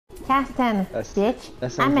Caston, bitch.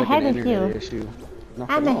 That sounds I'm like ahead an of you. internet issue.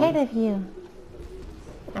 I'm ahead of you.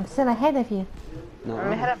 I'm still ahead of you. No,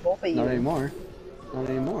 I'm ahead of both of you. Not anymore. Not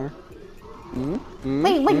anymore.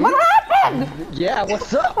 Wait, what happened? Yeah,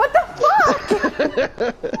 what's up? What the fuck?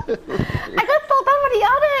 I got sold out by the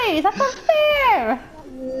others. That's unfair.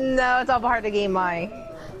 No, it's all part of the game, Mai.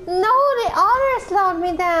 No, the others slowed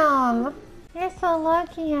me down. You're so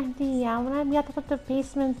lucky, Andy. I wanna be out of the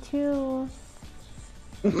basement too.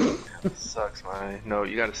 Sucks, Mai. No,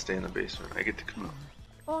 you gotta stay in the basement. I get to come out.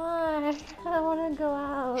 Why? I wanna go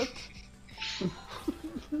out.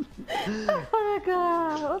 I wanna go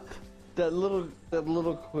out. That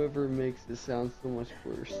little quiver makes it sound so much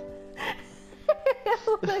worse. I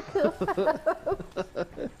wanna go out.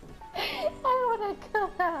 I wanna go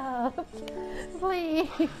out.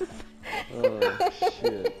 Please. Oh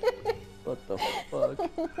shit. What the fuck?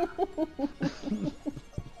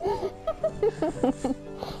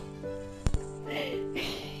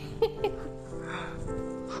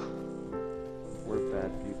 We're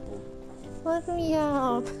bad people. Let me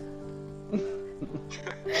out.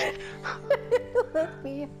 Let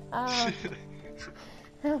me out.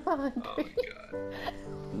 I'm hungry.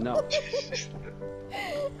 No.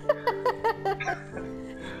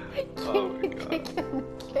 Oh my god.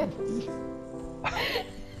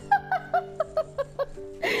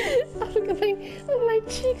 My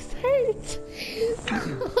cheeks hurt.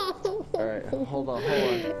 Alright, hold on.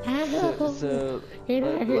 So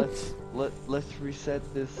let's reset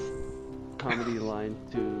this comedy line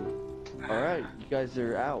to alright, you guys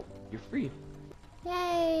are out. You're free.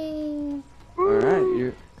 Yay!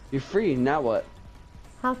 Alright, you're free, now what?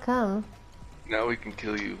 How come? Now we can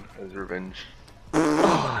kill you as revenge.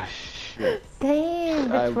 Oh shit. Damn,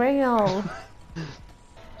 betrayal.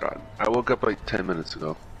 God, I woke up like 10 minutes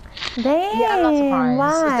ago. Damn, Yeah, I'm not surprised.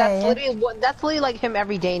 why? That's literally like him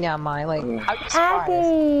every day now, Mai. Like, how you surprised?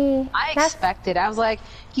 Abby, I expected. I was like,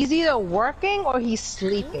 he's either working or he's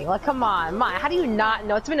sleeping. Like, come on, Mai. How do you not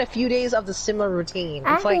know? It's been a few days of the similar routine.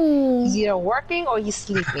 It's like he's either working or he's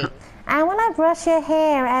sleeping. I wanna brush your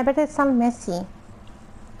hair. I bet it's so messy.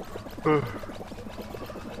 You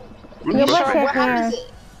brush your hair.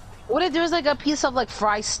 What if there's like a piece of like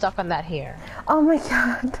fries stuck on that hair? Oh my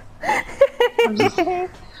god.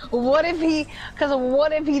 What if he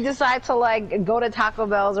decides to like go to Taco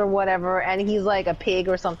Bell's or whatever, and he's like a pig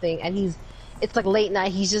or something, and it's like late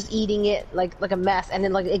night, he's just eating it like a mess, and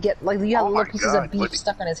then like you have little pieces of beef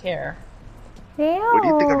stuck on his hair. Ew. What do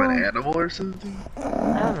you think, I'm an animal or something? I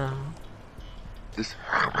don't know. Just...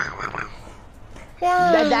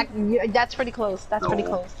 Yeah. That's pretty close. That's pretty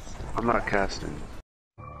close. I'm not casting.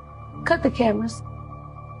 Cut the cameras.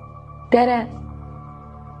 Dead ass.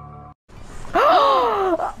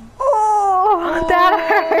 Oh, that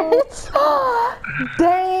hurts.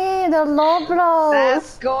 Dang, the low blows.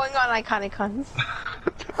 That's going on Iconic Cunts.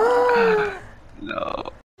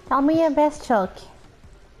 No. Tell me your best joke.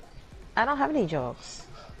 I don't have any jokes.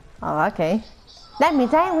 Oh, okay. That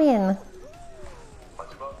means I win.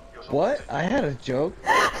 What? I had a joke.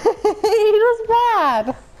 It was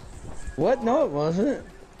bad. What? No, it wasn't.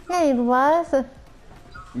 Yeah, it was.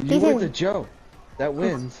 You were the joke. That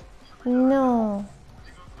wins. No.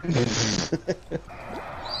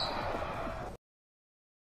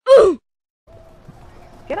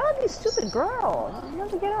 Get on, you stupid girl. You have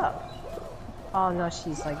to get up. Oh no,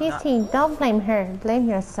 she's like. Casey, don't blame her. Blame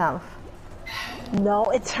yourself. No,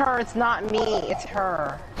 it's her. It's not me. It's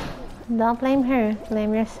her. Don't blame her.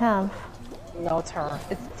 Blame yourself. No, it's her.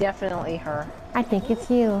 It's definitely her. I think it's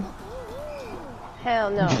you. Hell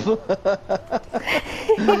no.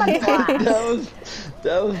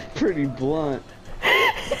 that was pretty blunt.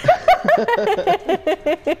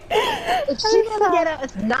 If she doesn't get up,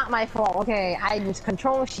 it's not my fault. Okay, I just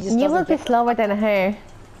control. She just. You will be slower than her.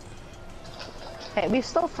 Hey, we're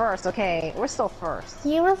still first. Okay, we're still first.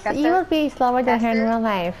 You will be slower than her in real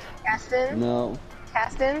life. Caston? No.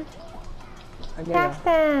 Caston?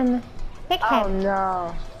 Caston! Big head. Oh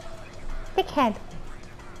no. Big head.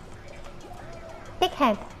 Big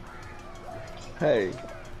head. Hey.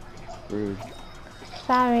 Rude.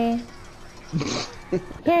 Sorry.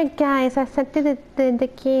 Here guys, I sent you the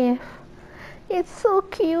gift. It's so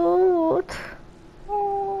cute.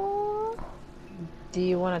 Aww. Do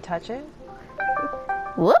you want to touch it?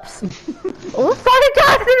 Whoops. Oh, sorry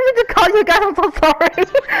guys, I didn't mean to call you guys, I'm so sorry.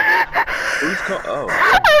 Who's called? Oh.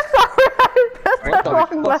 I'm sorry, I pressed What the the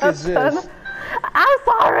wrong fuck is button. this? I'm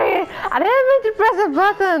sorry, I didn't mean to press a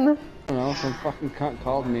button. I don't know, some fucking cunt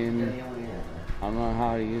called me and I don't know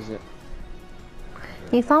how to use it.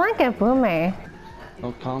 You sound like a boomer.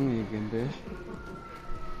 Don't call me again, bitch.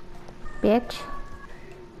 Bitch.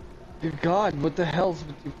 Dear God, what the hell's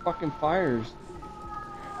with your fucking fires?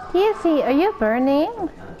 Easy, are you burning?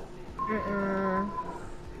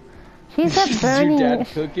 She's a burning. Is your dad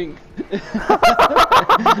cooking?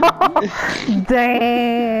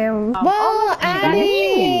 Damn. Whoa,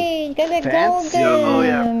 Addy! Gonna go Fancy. then. Oh,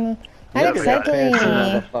 yeah. I look Fancy ugly.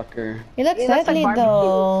 motherfucker. You look He looks like ugly barbecue.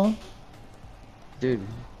 though. Dude,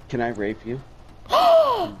 can I rape you?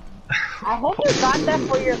 I hope you got that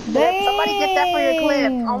for your clip. Somebody get that for your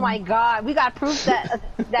clip. Oh my god, we got proof that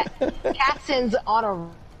that Catson's on a.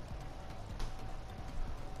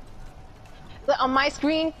 Look, on my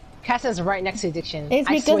screen, Catson's right next to Addiction. It's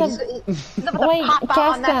I swear, because he's about to Wait, pop out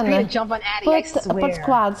on that screen and Justin. jump on Addy. I Put swear.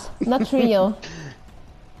 squads, not trio.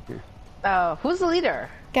 Who's the leader?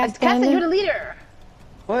 Gaston. Catson, you're the leader.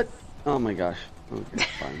 What? Oh my gosh. Okay,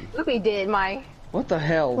 fine. Look what he did, my. What the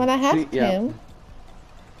hell? When I have See, yeah. him.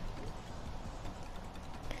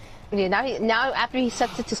 Yeah, now after he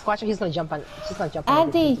sets it to Squatcher, he's gonna jump on. She's gonna jump on.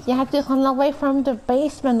 Addy, you have to run away from the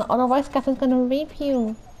basement, otherwise Gaston's gonna rape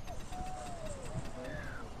you.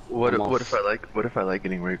 What if I like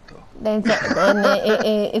getting raped though? Then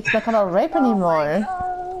it's not called rape anymore.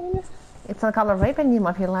 It's not called rape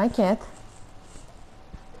anymore if you like it.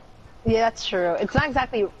 Yeah, that's true. It's not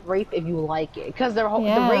exactly rape if you like it, because the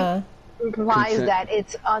Yeah. rape implies Consent. that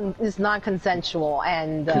it's non-consensual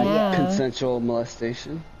and Yeah. Consensual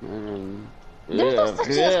molestation? There's no such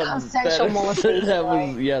thing as consensual molestation. That was,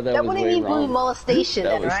 right? yeah, that That was wouldn't way be wrong. molestation, That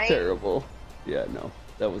then, was right? terrible. Yeah, no,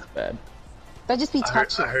 that was bad. That'd just be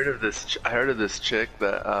touching. I heard of this chick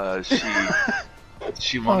that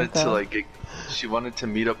she wanted to God. like she wanted to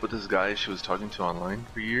meet up with this guy she was talking to online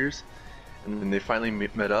for years, and then they finally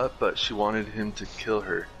met up, but she wanted him to kill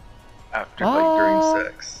her after like during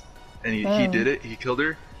sex, and he did it. He killed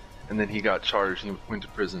her, and then he got charged. He went to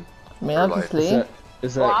prison. I mean, for life. obviously.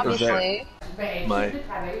 Is Well, that obviously. My,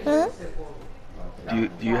 Huh? do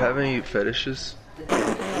you have any fetishes?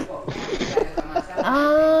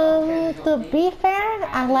 To be fair,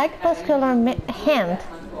 I like muscular hand.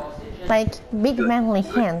 Like, big manly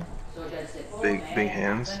hand. Big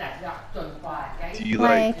hands? Do you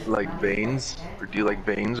Like- like veins, or do you like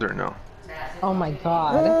veins or no? Oh my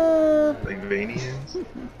god. Like veiny hands?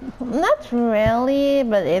 Not really,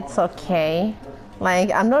 but it's okay.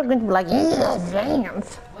 Like, I'm not going to be like, yeah,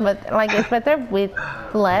 veins. But, like, it's better with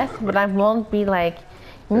less, but I won't be like,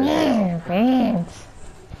 yeah, veins.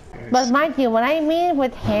 But mind you, when I mean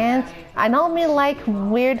with hands, I don't mean like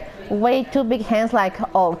weird, way too big hands like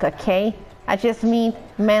Hulk, okay? I just mean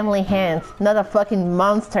manly hands, not a fucking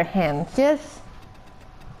monster hand. It's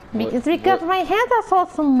because my hands are so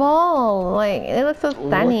small. Like, it looks so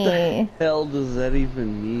tiny. What the hell does that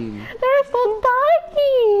even mean? They're so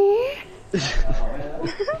tiny.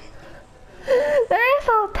 They're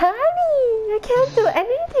so tiny. I can't do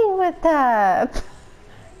anything with that.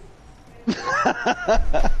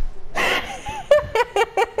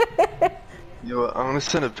 Yo, I'm gonna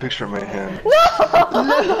send a picture of my hand. That's so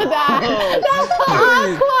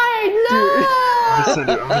awkward. No. I'm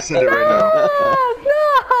gonna send it right now.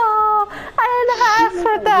 No, I didn't ask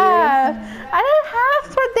for that. I didn't ask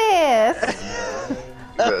for this.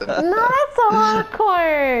 Good. No, that's so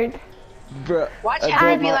awkward. Bruh, Watch I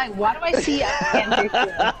Harry bet be my- like, why do I see a hand here?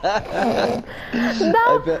 No,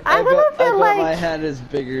 I'm gonna feel my like, hand is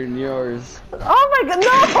bigger than yours. oh my god,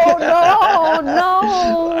 no,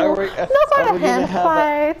 no, Are we- no are sort we of gonna hand have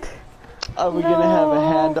fight. Are we gonna have a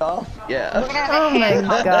handoff? Yeah. Oh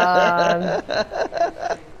my god.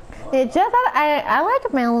 It's just that I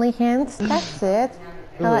like manly hands, that's it.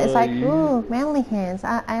 It's like, ooh, manly hands.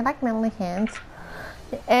 I like manly hands.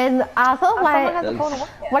 And also,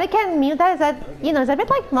 what I can mute that is that, you know, it's a bit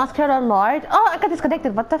like muscular large. Oh, I got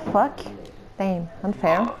disconnected. What the fuck? Damn,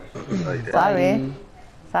 unfair. Sorry.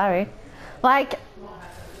 Sorry. Like,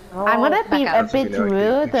 I'm gonna be a bit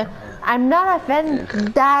rude. I'm not a fan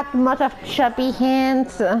that much of chubby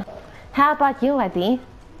hands. How about you, Eddie?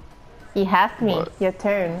 You have me. What? Your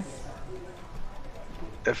turn.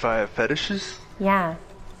 If I have fetishes? Yeah.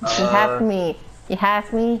 You have me. You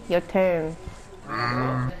have me. Your turn.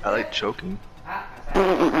 I like choking.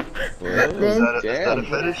 Then, Is that a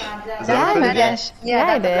fetish? Is that yeah, a fetish? Fetish.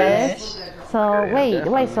 Yeah, that's it a is. fetish. So Okay, wait.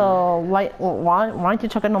 definitely. So why aren't you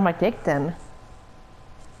choking on my dick then?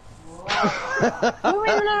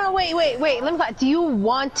 Wait. Let me. Do you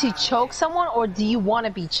want to choke someone or do you want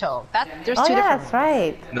to be choked? There's Oh two yeah, different. that's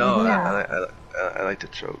right. No, Yeah. I like to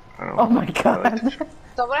choke. I don't Oh my I like to god. choke.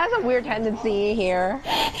 Someone has a weird tendency here.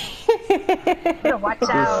 You better watch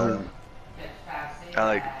out. I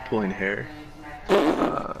like pulling hair.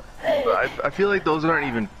 But I feel like those aren't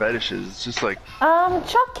even fetishes. It's just like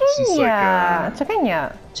choking, just yeah. like, Choking,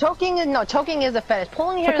 yeah. Choking is a fetish.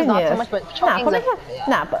 Pulling hair is Choking not is. so much, but Nah, choking pulling is hair, a, yeah.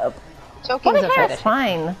 nah, but Choking pulling is a hair fetish. is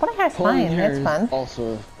fine. Pulling hair is Pulling fine. hair It's is fun.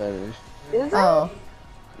 also a fetish. Is it? Oh,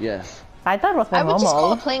 Yes. I thought it was more I would just call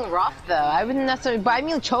normal. it playing rough, though. I wouldn't necessarily, but I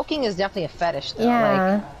mean, choking is definitely a fetish, though.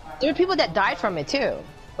 Yeah. Like, there are people that died from it too.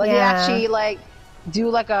 Like they Yeah. actually like do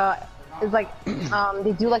like a, it's like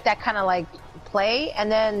they do like that kind of like play,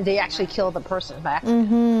 and then they actually kill the person by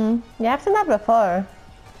accident. Yeah, I've seen that before.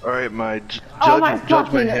 all right, my Oh my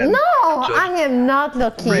judgment hand. No, I am not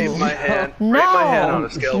looking. Rate my hand. No. Rate my hand on a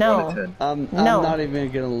scale No. of 1 to 10. I'm No. not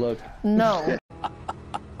even gonna look. No.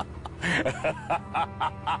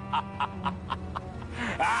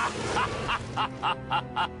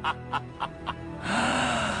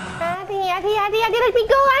 Addy, let me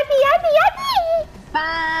go, Addy.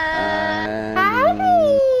 Bye.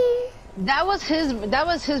 Addy. That was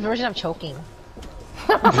his version of choking.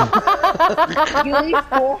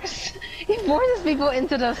 He forces people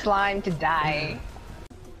into the slime to die.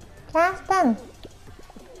 Caston,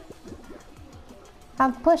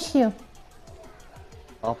 I'll push you.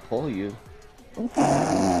 I'll pull you.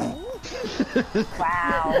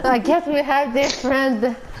 Wow. I guess we have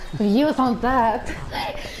different views on that.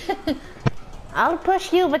 I'll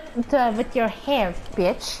push you with your hair,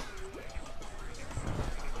 bitch.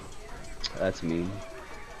 That's mean.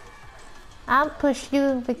 I'll push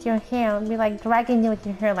you with your hair. I'll be like dragging you with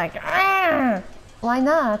your hair, like, ah! Why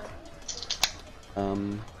not?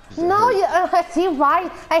 'Cause it No, hurts. I see why.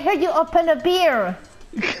 I heard you open a beer.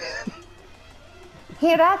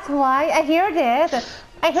 Here, that's why. I heard it.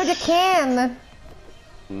 I heard a can.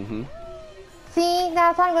 See,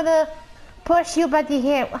 that's why I'm gonna push you by the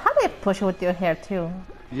hair. How do I push you with your hair too?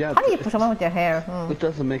 Yeah. How do you push someone with your hair? It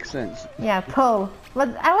doesn't make sense. Yeah, pull. But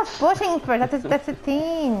I was pushing first. That's the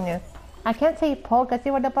thing. I can't say pull because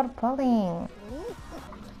you were about pulling.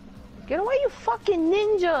 Get away, you fucking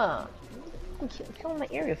ninja! I'm killing my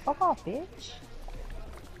area. Fuck off, bitch.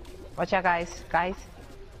 Watch out, guys. Guys,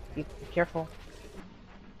 be careful.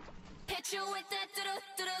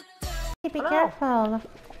 Be careful.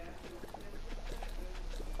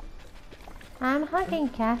 I'm hugging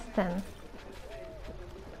Caston.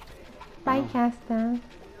 Bye, Caston.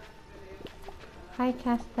 Hi,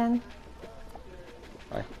 Caston.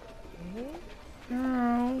 Bye.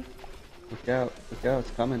 Hi. Look out. Look out.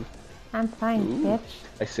 It's coming. I'm fine, Ooh. bitch.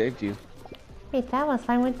 I saved you. Wait, that was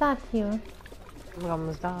fine without you. I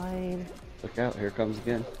almost died. Look out. Here it comes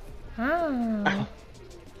again. Ah.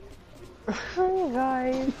 Oh,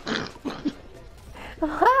 guys.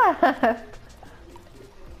 What?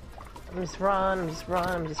 I'm just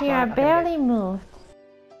running. You are barely moved.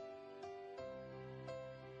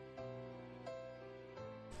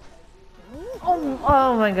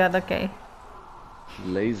 Oh my god, okay.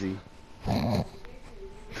 Lazy.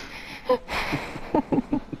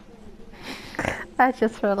 I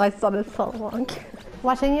just realized on it so long.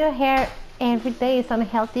 Washing your hair every day is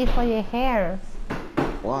unhealthy for your hair.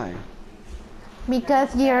 Why?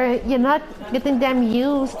 Because you're not getting them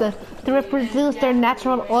used to reproduce their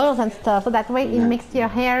natural oils and stuff. So that way it makes your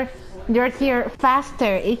hair dirtier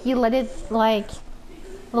faster. If you let it like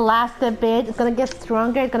last a bit, it's gonna get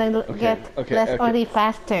stronger, it's gonna get less oily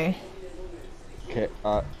faster. Okay,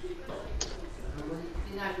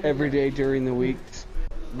 every day during the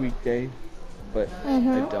weekday, but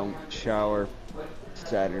I don't shower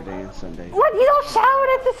Saturday and Sunday. What? You don't shower?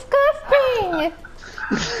 That's disgusting!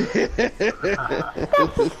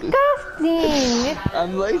 That's disgusting!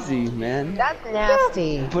 I'm lazy, man. That's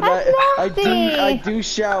nasty. But That's I nasty. do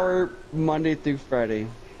shower Monday through Friday.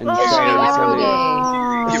 And Every Saturday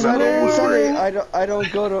and Sunday, day. I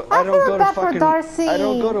don't go to I feel bad for Darcy. I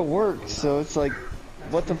don't go to work, so it's like,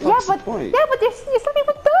 what the fuck's the point? Yeah, but you're sleeping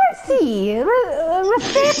with Darcy.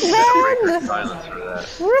 Respect, man. Silence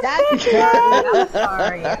for that. Respect, man. I'm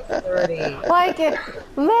sorry. I'm 30. Like, man,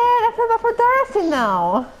 I feel bad for Darcy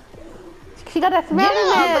now. She got a smelly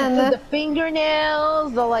man. The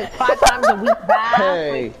fingernails, the like 5 times a week bath.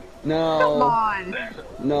 Hey, no. Come on.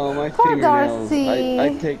 No, my Poor fingernails. Darcy.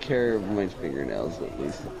 I take care of my fingernails at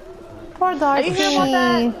least. Poor Darcy. Are you sure about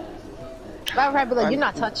that? I would probably be like, you're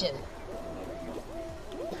not touching.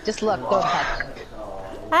 Just look, don't touch.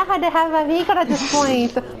 I had to have my vehicle at this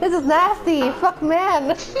point. This is nasty. Fuck,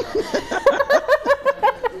 man. I'll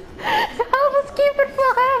just keep it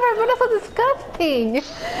forever, but that's so disgusting.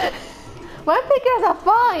 My fingers are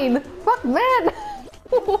fine. Fuck, man.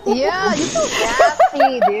 Yeah, you so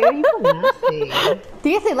nasty, dude. You so nasty.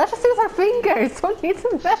 Daisy, let's just use our fingers. Don't need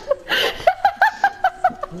some mess.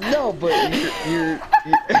 No, but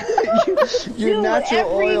Your natural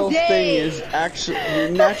every oils day.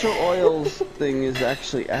 thing is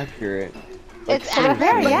actually accurate. Like, It's seriously.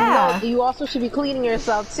 accurate, but Yeah. you also should be cleaning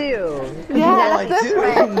yourself too. Yeah, Well, I that's do,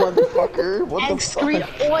 different. motherfucker. What the Excrete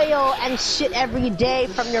fuck? oil and shit every day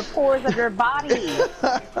from your pores of your body.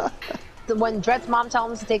 When Dred's mom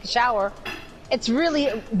tells him to take a shower, it's really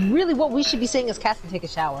what we should be saying is Cassie take a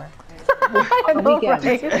shower. I know, weekend.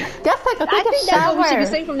 right? Just like I think that's what we should be shower.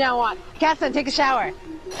 saying from now on. Cassie take a shower.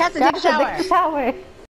 Cassie take a Just shower. take a shower.